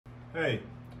Hey,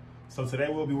 so today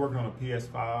we'll be working on a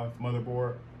PS5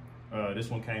 motherboard. This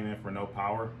one came in for no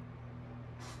power.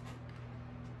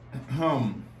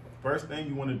 First thing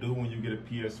you want to do when you get a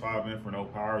PS5 in for no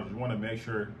power is you want to make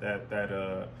sure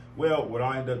well, what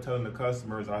I end up telling the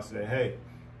customers, I say, hey,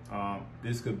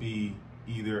 this could be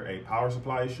either a power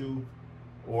supply issue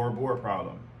or a board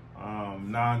problem.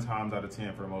 9 times out of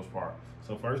 10 for the most part.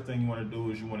 So first thing you want to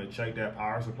do is you want to check that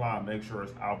power supply and make sure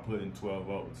it's outputting 12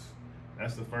 volts.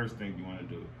 That's the first thing you want to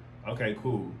do. Okay,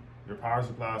 cool. Your power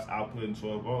supply is outputting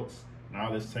 12 volts.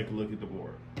 Now let's take a look at the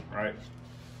board, right?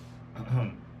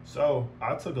 So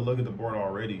I took a look at the board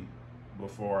already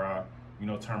before I,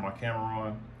 turned my camera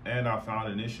on, and I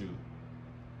found an issue.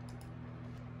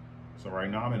 So right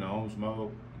now I'm in the ohms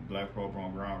mode. Black probe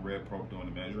on ground, red probe doing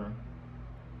the measuring.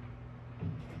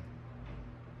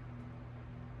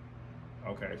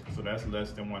 Okay, so that's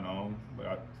less than 1 ohm,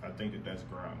 but I think that's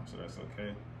ground, so that's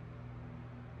okay.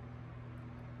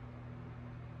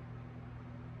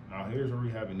 Now here's where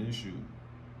we have an issue.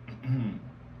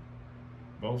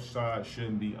 Both sides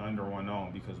shouldn't be under 1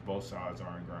 ohm because both sides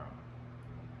are in ground.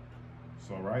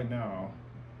 So right now,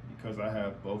 because I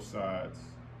have both sides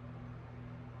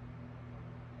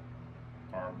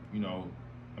are,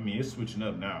 it's switching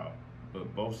up now,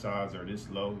 but both sides are this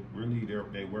low. Really, they're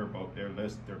both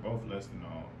less than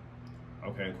 1 ohm.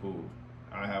 Okay, cool.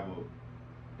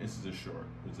 This is a short,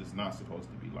 because it's not supposed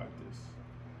to be like this,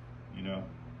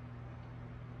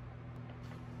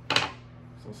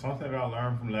 So something that I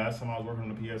learned from last time I was working on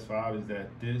the PS5 is that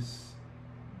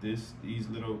these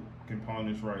little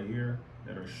components right here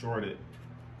that are shorted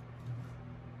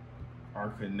are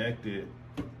connected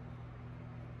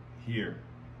here.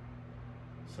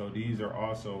 So these are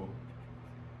also,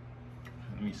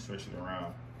 let me switch it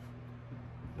around.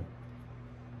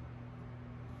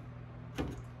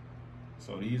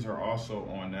 So these are also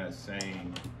on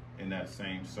in that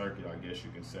same circuit, I guess you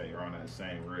can say, or on that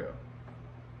same rail.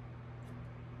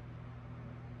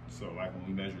 So like when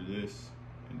we measure this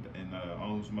in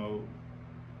ohms mode,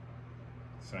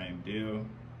 same deal.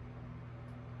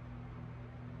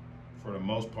 For the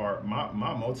most part, my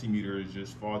multimeter is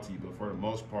just faulty, but for the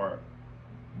most part,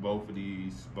 both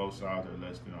sides are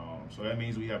less than 1 ohm. So that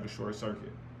means we have a short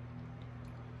circuit.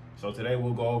 So today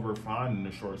we'll go over finding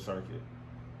the short circuit.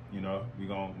 We're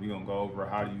gonna go over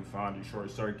how do you find a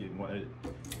short circuit.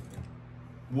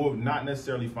 We'll not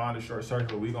necessarily find a short circuit,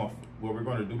 but what we're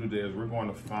gonna do today is we're going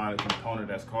to find a component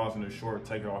that's causing the short,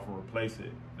 take it off and replace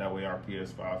it. That way our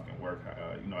PS5 can work,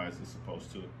 as it's supposed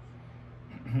to.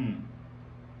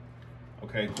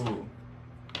 Okay, cool.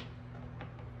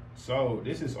 So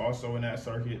this is also in that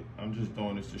circuit. I'm just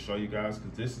doing this to show you guys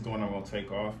because this is the one I'm gonna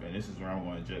take off and this is where I'm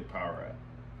gonna inject power at.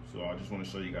 So I just wanna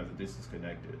show you guys that this is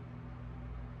connected.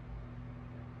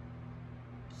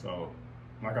 So,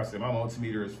 like I said, my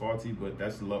multimeter is faulty, but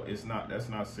that's low. That's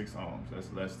not 6 ohms.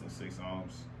 That's less than 6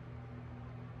 ohms.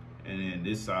 And then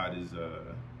this side is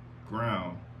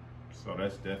ground, so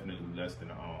that's definitely less than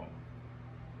 1 ohm.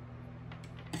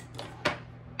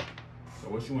 So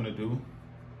what you want to do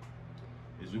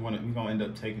is we're gonna end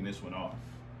up taking this one off.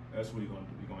 That's what we're gonna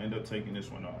do. We're gonna end up taking this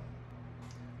one off.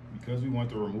 Because we want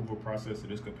the removal process of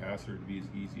this capacitor to be as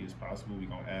easy as possible, we're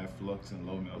gonna add flux and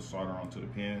low melt solder onto the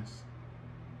pins.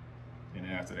 And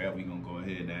then after that, we're gonna go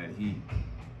ahead and add heat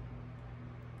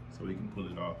so we can pull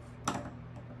it off.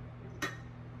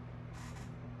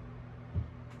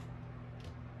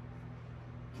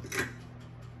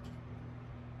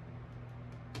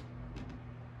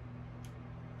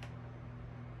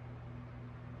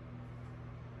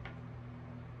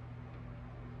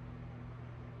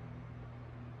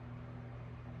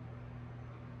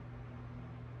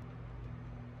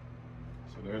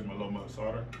 So there's my low melt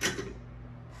solder.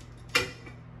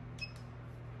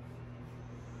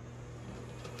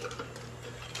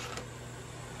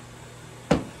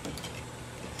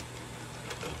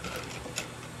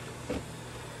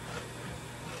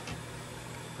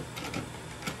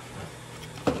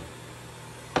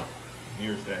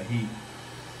 Here's that heat.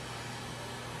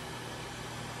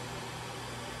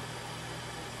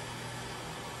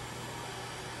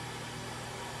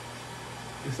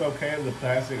 It's okay if the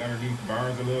plastic underneath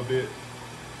burns a little bit,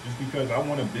 just because I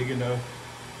want a big enough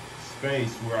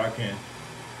space where I can,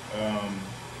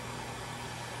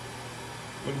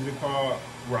 what is it called?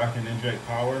 Where I can inject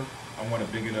power. I want a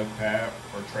big enough pad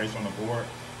or trace on the board.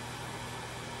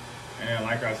 And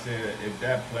like I said, if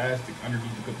that plastic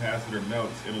underneath the capacitor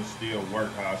melts, it'll still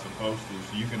work how it's supposed to.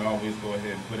 So you can always go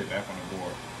ahead and put it back on the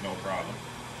board, no problem.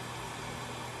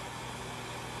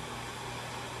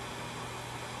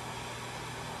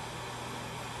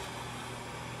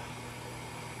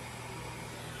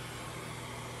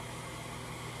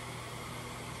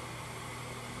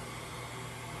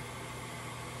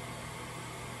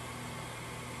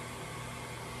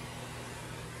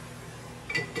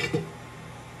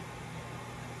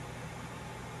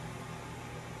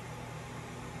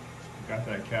 Got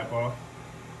that cap off.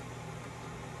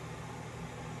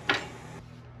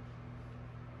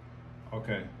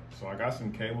 Okay, so I got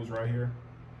some cables right here,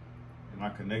 and I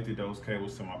connected those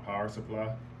cables to my power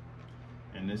supply.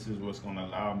 And this is what's going to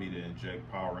allow me to inject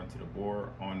power into the board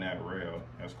on that rail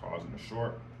that's causing a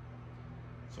short.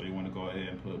 So you want to go ahead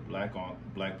and put black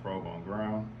probe on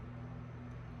ground.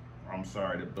 I'm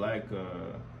sorry, the black,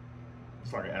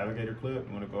 it's like an alligator clip.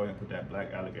 You want to go ahead and put that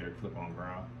black alligator clip on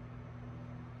ground.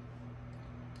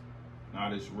 Now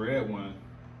this red one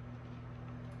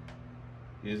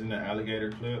isn't an alligator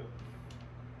clip.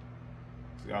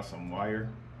 It's got some wire.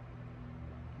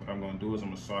 What I'm going to do is I'm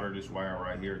going to solder this wire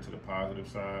right here to the positive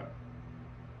side.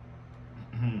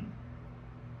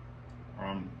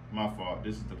 My fault.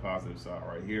 This is the positive side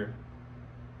right here.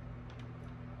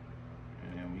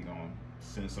 And then we're going to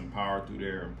send some power through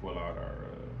there and pull out our,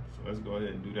 so let's go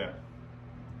ahead and do that.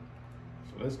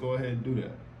 So let's go ahead and do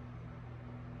that.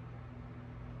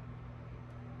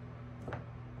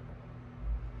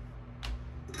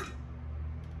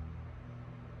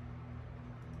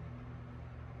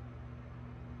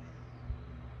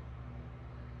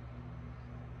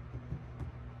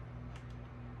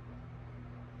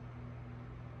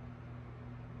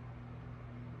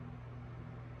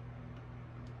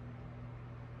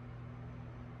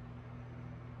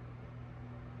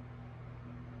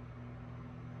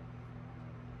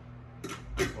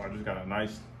 So I just got a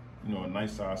nice, a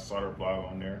nice size solder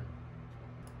block on there.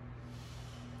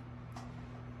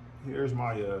 Here's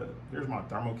my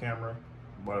thermal camera.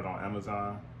 Bought it on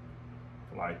Amazon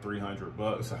for like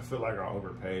 $300. I feel like I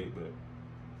overpaid, but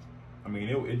I mean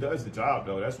it does the job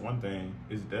though. That's one thing.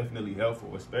 It's definitely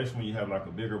helpful, especially when you have like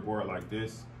a bigger board like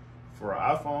this. For an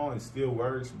iPhone, it still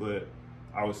works, but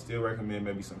I would still recommend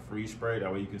maybe some freeze spray.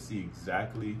 That way you can see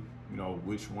exactly,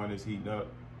 which one is heating up.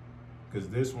 Because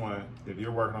this one, if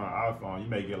you're working on an iPhone, you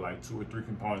may get like 2 or 3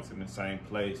 components in the same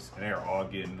place and they're all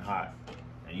getting hot.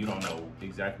 And you don't know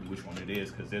exactly which one it is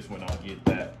because this one don't get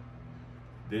that.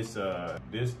 This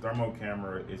thermal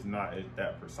camera is not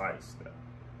that precise.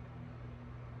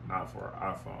 Not for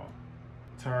an iPhone.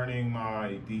 Turning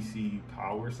my DC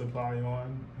power supply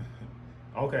on.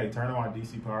 Okay, turning my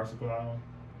DC power supply on.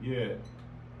 Yeah.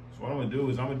 So what I'm gonna do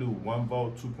is I'm gonna do 1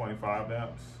 volt, 2.5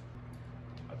 amps.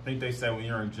 I think they say when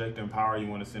you're injecting power, you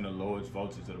want to send the lowest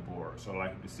voltage to the board. So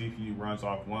like if the CPU runs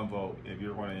off 1 volt, if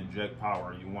you're going to inject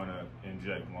power, you want to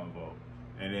inject 1 volt.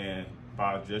 And then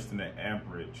by adjusting the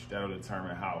amperage, that'll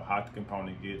determine how hot the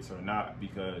component gets or not,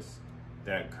 because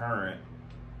that current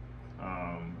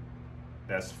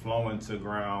that's flowing to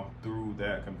ground through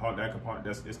that component,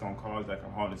 it's going to cause that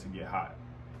component to get hot.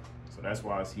 So that's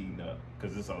why it's heating up,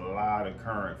 because it's a lot of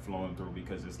current flowing through,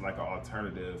 because it's like an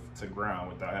alternative to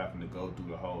ground without having to go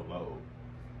through the whole load.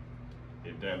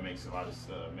 If that makes a lot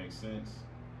of makes sense.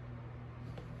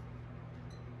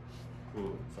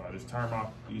 Cool. So I just turn my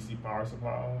DC power supply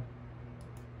on,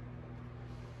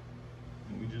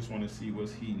 and we just want to see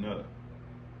what's heating up.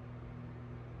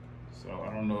 So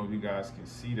I don't know if you guys can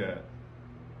see that,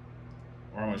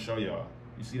 or I'm gonna show y'all.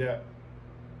 You see that?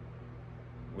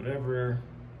 Whatever.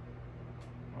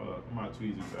 My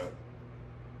tweezers out.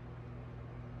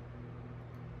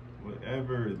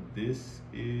 Whatever this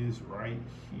is right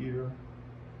here,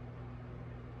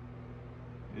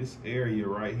 this area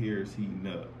right here is heating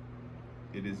up.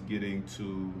 It is getting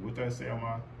to, what did I say on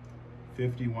my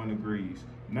 51 degrees.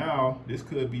 Now this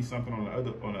could be something on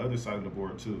the other side of the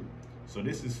board too. So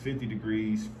this is 50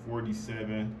 degrees,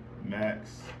 47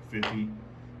 max, 50.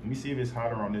 Let me see if it's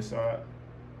hotter on this side.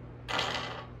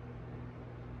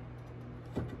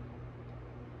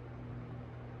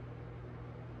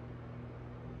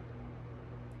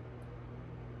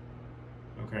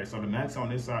 Okay, so the max on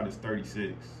this side is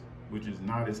 36, which is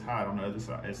not as hot on the other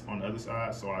side as on the other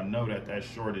side. So I know that that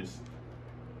short is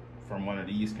from one of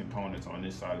these components on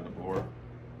this side of the board.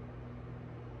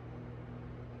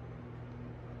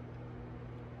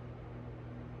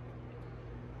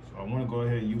 So I want to go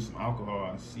ahead and use some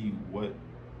alcohol and see what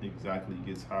exactly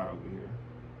gets hot over here,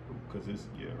 because it's,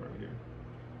 yeah, right here.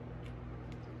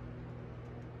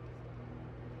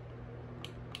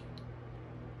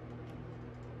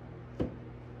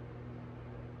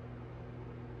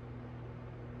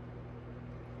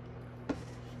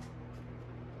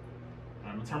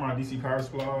 I'm gonna turn my DC power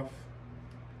supply off.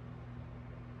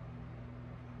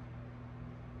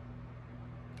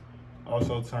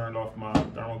 Also turned off my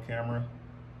thermal camera.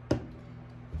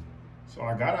 So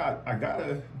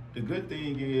the good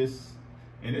thing is,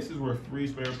 and this is where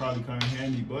freeze spray probably come in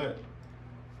handy, but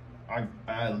I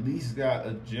at least got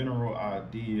a general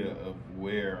idea of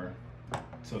where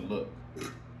to look.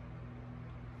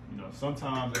 You know,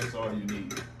 sometimes that's all you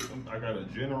need. I got a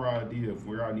general idea of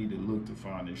where I need to look to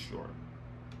find this short.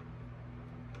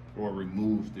 Or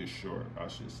remove this short, I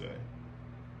should say.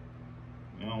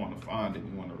 We don't want to find it,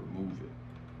 we want to remove it.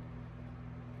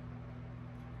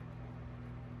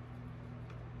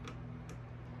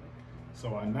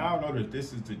 So I now know that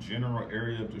this is the general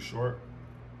area of the short.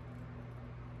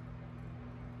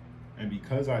 And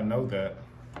because I know that,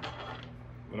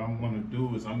 what I'm going to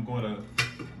do is I'm going to,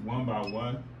 one by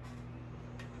one,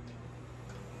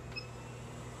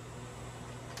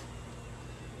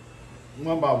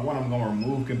 I'm going to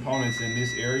remove components in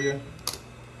this area.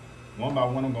 One by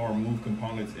one, I'm going to remove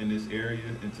components in this area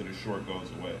until the short goes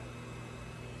away.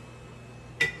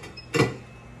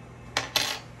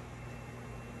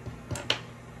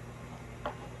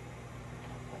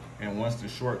 And once the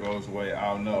short goes away,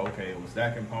 I'll know, okay, it was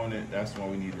that component, that's the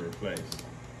one we need to replace.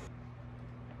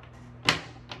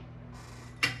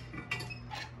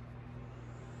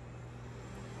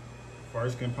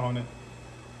 First component.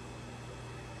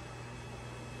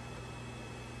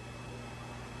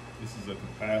 This is a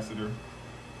capacitor.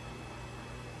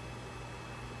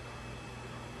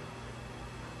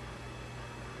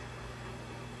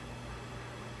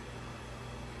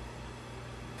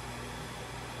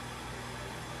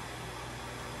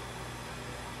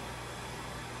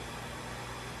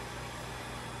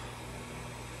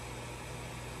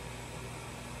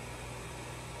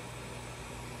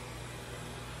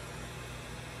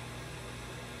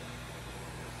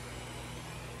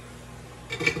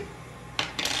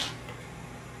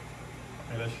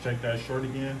 Let's check that short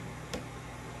again.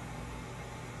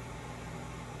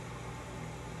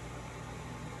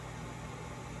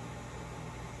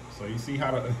 So you see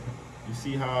how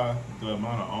the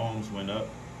amount of ohms went up.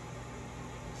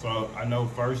 So I know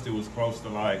first it was close to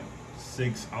like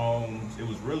 6 ohms. It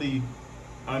was really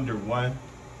under 1,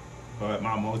 but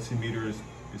my multimeter is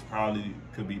probably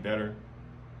could be better.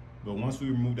 But once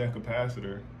we removed that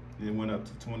capacitor, it went up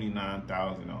to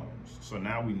 29,000 ohms. So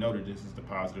now we know that this is the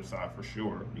positive side for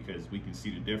sure, because we can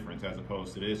see the difference as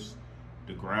opposed to this,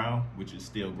 the ground, which is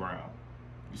still ground.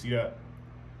 You see that?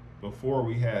 Before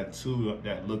we had 2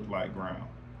 that looked like ground.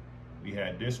 We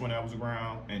had this one that was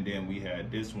ground, and then we had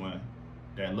this one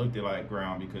that looked like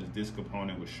ground because this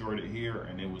component was shorted here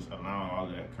and it was allowing all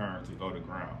of that current to go to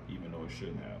ground, even though it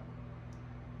shouldn't have.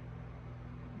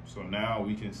 So now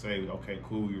we can say, okay,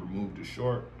 cool, we removed the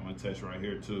short. I'm gonna test right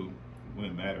here too. It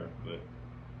wouldn't matter, but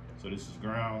so this is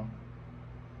ground.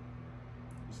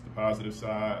 This is the positive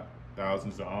side,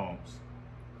 thousands of ohms.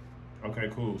 Okay,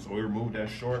 cool. So we removed that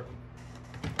short.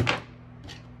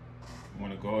 I'm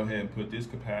gonna go ahead and put this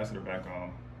capacitor back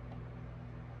on.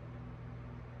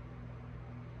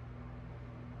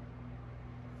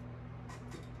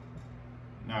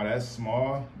 Now that's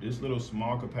small, this little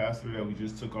small capacitor that we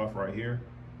just took off right here,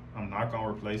 I'm not gonna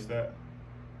replace that.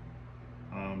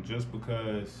 Just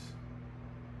because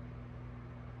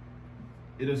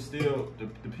it'll still,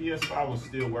 the PS5 will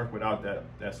still work without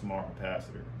that small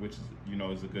capacitor, which is, you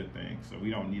know, is a good thing. So we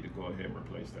don't need to go ahead and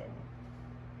replace that one.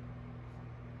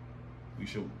 We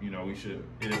should,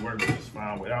 it'll work just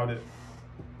fine without it.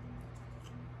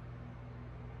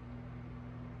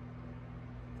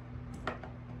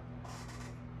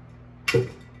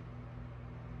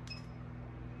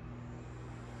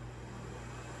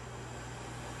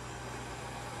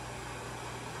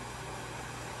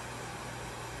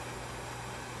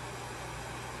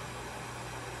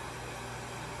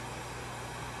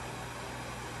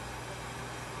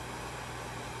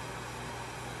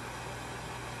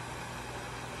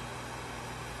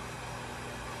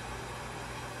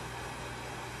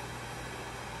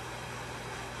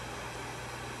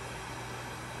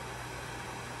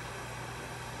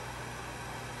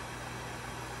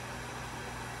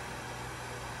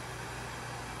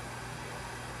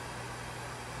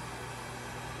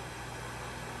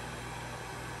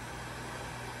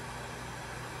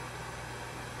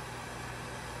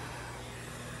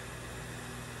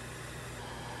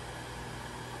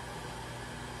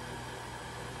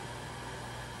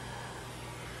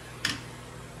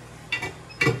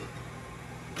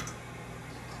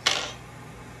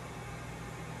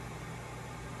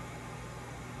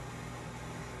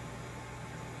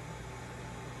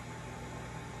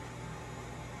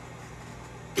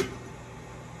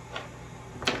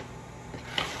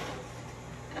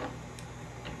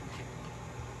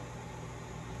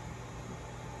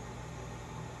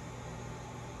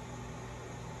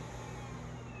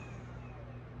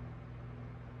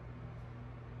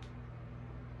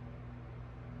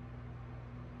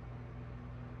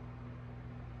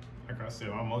 Like I said,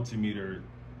 my multimeter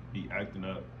be acting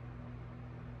up.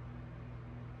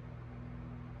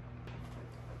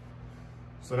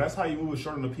 So that's how you move it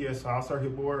short on the PS5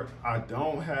 circuit board. I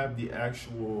don't have the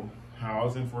actual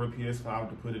housing for the PS5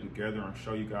 to put it together and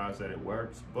show you guys that it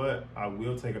works, but I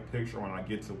will take a picture when I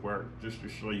get to work just to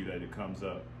show you that it comes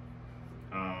up.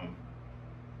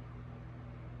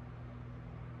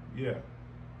 Yeah,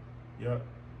 yep,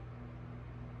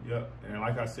 and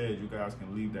like I said, you guys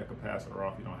can leave that capacitor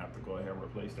off. You don't have to go ahead and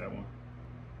replace that one.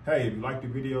 Hey, if you like the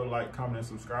video, like, comment, and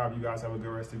subscribe. You guys have a good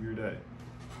rest of your day.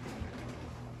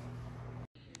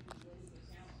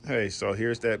 Hey, so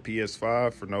here's that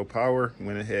PS5 for no power.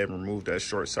 Went ahead and removed that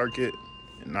short circuit,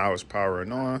 and now it's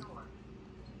powering on.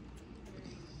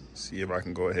 See if I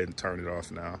can go ahead and turn it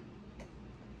off now.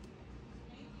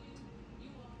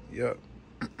 Yep.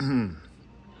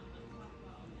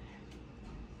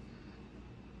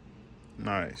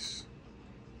 Nice.